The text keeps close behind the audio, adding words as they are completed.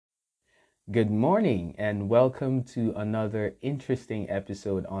Good morning and welcome to another interesting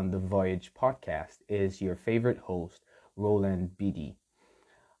episode on the Voyage podcast. Is your favorite host, Roland Beatty.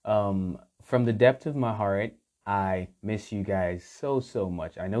 From the depth of my heart, I miss you guys so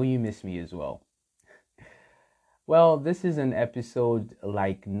much. I know you miss me as well. Well, this is an episode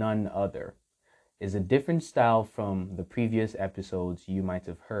like none other. It's a different style from the previous episodes you might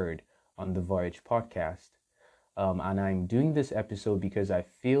have heard on the Voyage podcast. And I'm doing this episode because I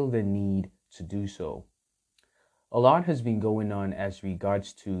feel the need to do so. A lot has been going on as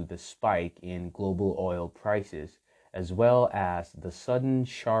regards to the spike in global oil prices, as well as the sudden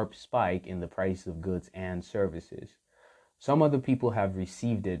sharp spike in the price of goods and services. Some other people have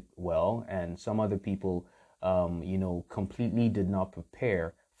received it well, and some other people, completely did not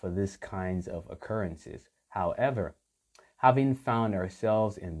prepare for this kinds of occurrences. However, having found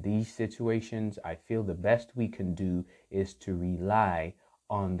ourselves in these situations, I feel the best we can do is to rely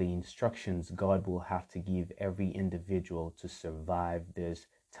on the instructions God will have to give every individual to survive these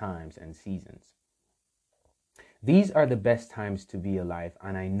times and seasons. These are the best times to be alive,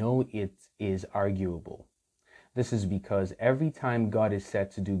 and I know it is arguable. This is because every time God is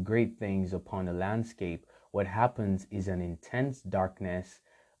set to do great things upon a landscape, what happens is an intense darkness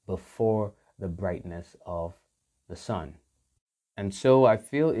before the brightness of the sun. And so I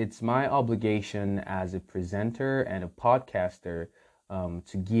feel it's my obligation as a presenter and a podcaster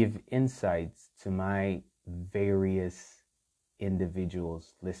to give insights to my various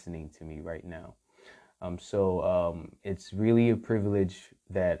individuals listening to me right now. It's really a privilege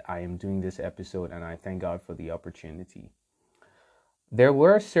that I am doing this episode, and I thank God for the opportunity. There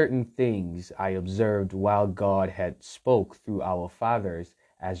were certain things I observed while God had spoke through our fathers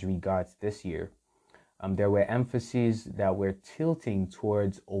as regards this year. There were emphases that were tilting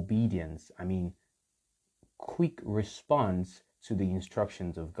towards obedience. Quick response to the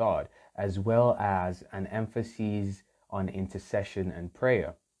instructions of God, as well as an emphasis on intercession and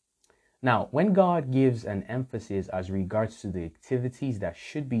prayer. Now, when God gives an emphasis as regards to the activities that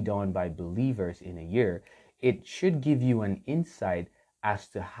should be done by believers in a year, it should give you an insight as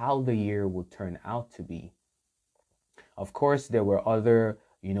to how the year will turn out to be. Of course, there were other,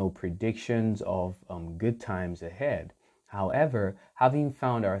 predictions of good times ahead. However, having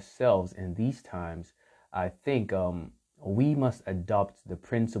found ourselves in these times, I think we must adopt the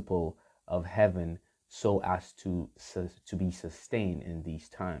principle of heaven so as to be sustained in these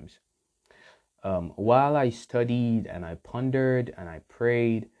times. While I studied and I pondered and I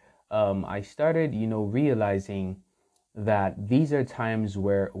prayed, I started, realizing that these are times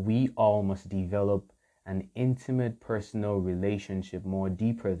where we all must develop an intimate personal relationship more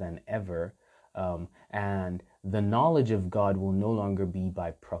deeper than ever. And the knowledge of God will no longer be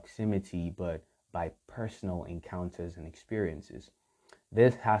by proximity, but by personal encounters and experiences.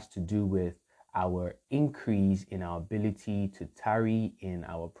 This has to do with our increase in our ability to tarry in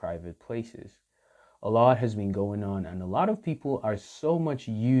our private places. A lot has been going on, and a lot of people are so much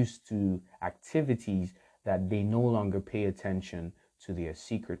used to activities that they no longer pay attention to their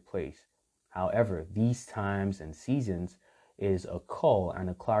secret place. However, these times and seasons is a call and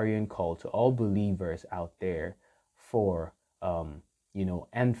a clarion call to all believers out there for,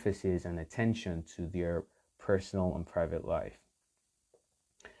 emphasis and attention to their personal and private life.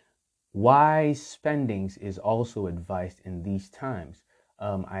 Wise spendings is also advised in these times.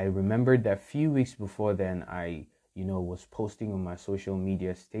 I remembered that a few weeks before then, I was posting on my social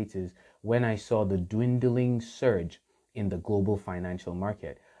media status when I saw the dwindling surge in the global financial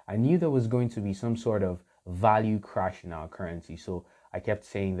market. I knew there was going to be some sort of value crash in our currency. So I kept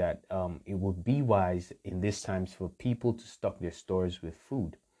saying that it would be wise in these times for people to stock their stores with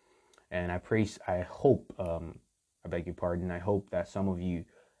food. And I hope, I beg your pardon, I hope that some of you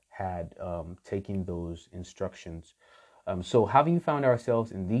had taken those instructions. So having found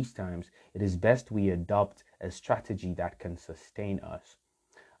ourselves in these times, it is best we adopt a strategy that can sustain us.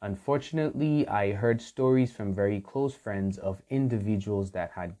 Unfortunately, I heard stories from very close friends of individuals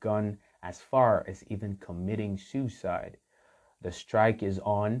that had gone as far as even committing suicide. The strike is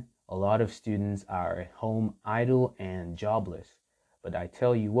on. A lot of students are at home idle and jobless. But I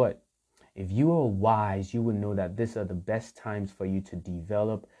tell you what, if you are wise, you will know that these are the best times for you to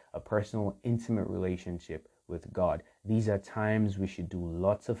develop a personal, intimate relationship with God. These are times we should do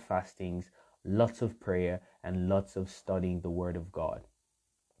lots of fastings, lots of prayer, and lots of studying the Word of God.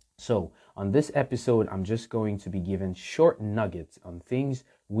 So, on this episode, I'm just going to be given short nuggets on things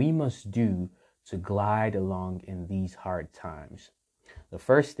we must do to glide along in these hard times. The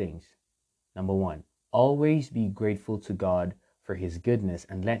first things, number one, always be grateful to God for His goodness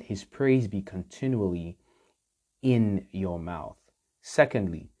and let His praise be continually in your mouth.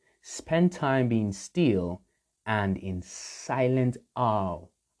 Secondly, Spend time being still and in silent awe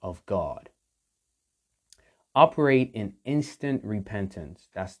of God. Operate in instant repentance.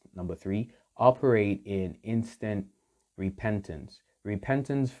 That's number 3. Operate in instant repentance.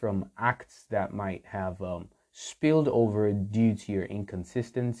 Repentance from acts that might have spilled over due to your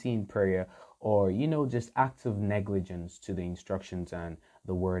inconsistency in prayer, or, just acts of negligence to the instructions and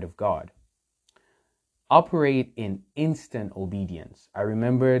the word of God. Operate in instant obedience. I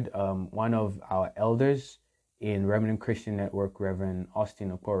remembered one of our elders in Remnant Christian Network, Reverend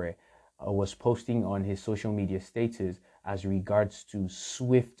Austin Okpore, was posting on his social media status as regards to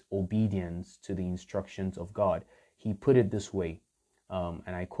swift obedience to the instructions of God. He put it this way,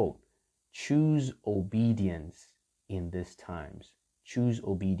 and I quote, "Choose obedience in these times. Choose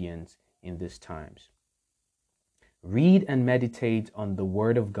obedience in these times." Read and meditate on the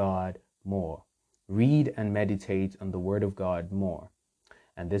Word of God more. Read and meditate on the Word of God more.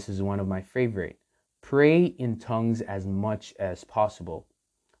 And this is one of my favorite. Pray in tongues as much as possible.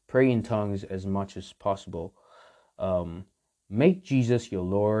 Pray in tongues as much as possible. Make Jesus your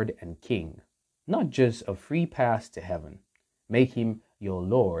Lord and King, not just a free pass to heaven. Make him your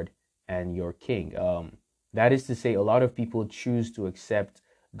Lord and your King. That is to say, a lot of people choose to accept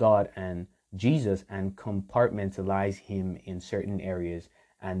God and Jesus and compartmentalize him in certain areas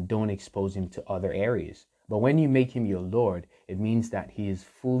and don't expose him to other areas. But when you make him your Lord, it means that he is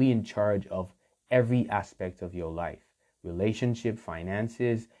fully in charge of every aspect of your life, relationship,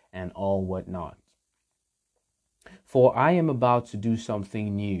 finances, and all whatnot. For I am about to do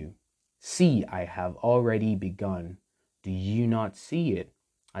something new. See, I have already begun. Do you not see it?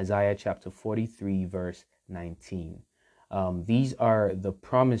 Isaiah chapter 43, verse 19. These are the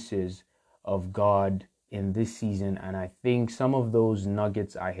promises of God in this season, and I think some of those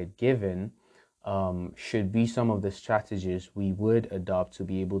nuggets I had given should be some of the strategies we would adopt to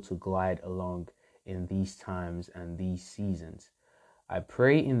be able to glide along in these times and these seasons. I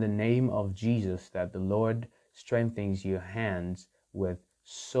pray in the name of Jesus that the Lord strengthens your hands with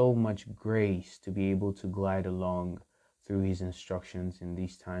so much grace to be able to glide along through his instructions in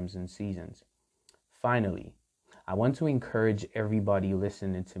these times and seasons. Finally, I want to encourage everybody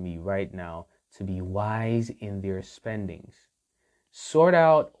listening to me right now to be wise in their spendings. Sort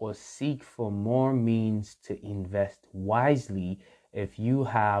out or seek for more means to invest wisely if you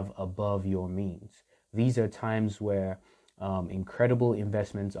have above your means. These are times where incredible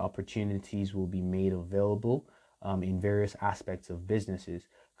investment opportunities will be made available in various aspects of businesses.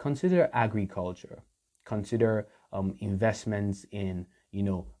 Consider agriculture. Consider investments in,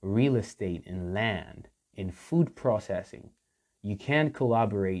 real estate, in land, in food processing. You can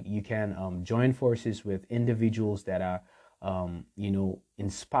collaborate. You can join forces with individuals that are,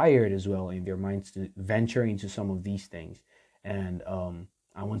 inspired as well in their minds to venture into some of these things. And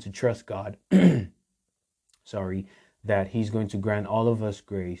I want to trust God. That he's going to grant all of us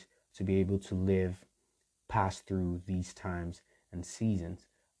grace to be able to live, pass through these times and seasons.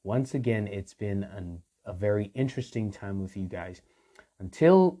 Once again, it's been a very interesting time with you guys.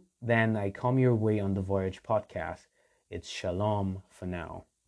 Until then, I come your way on the Voyage podcast. It's shalom for now.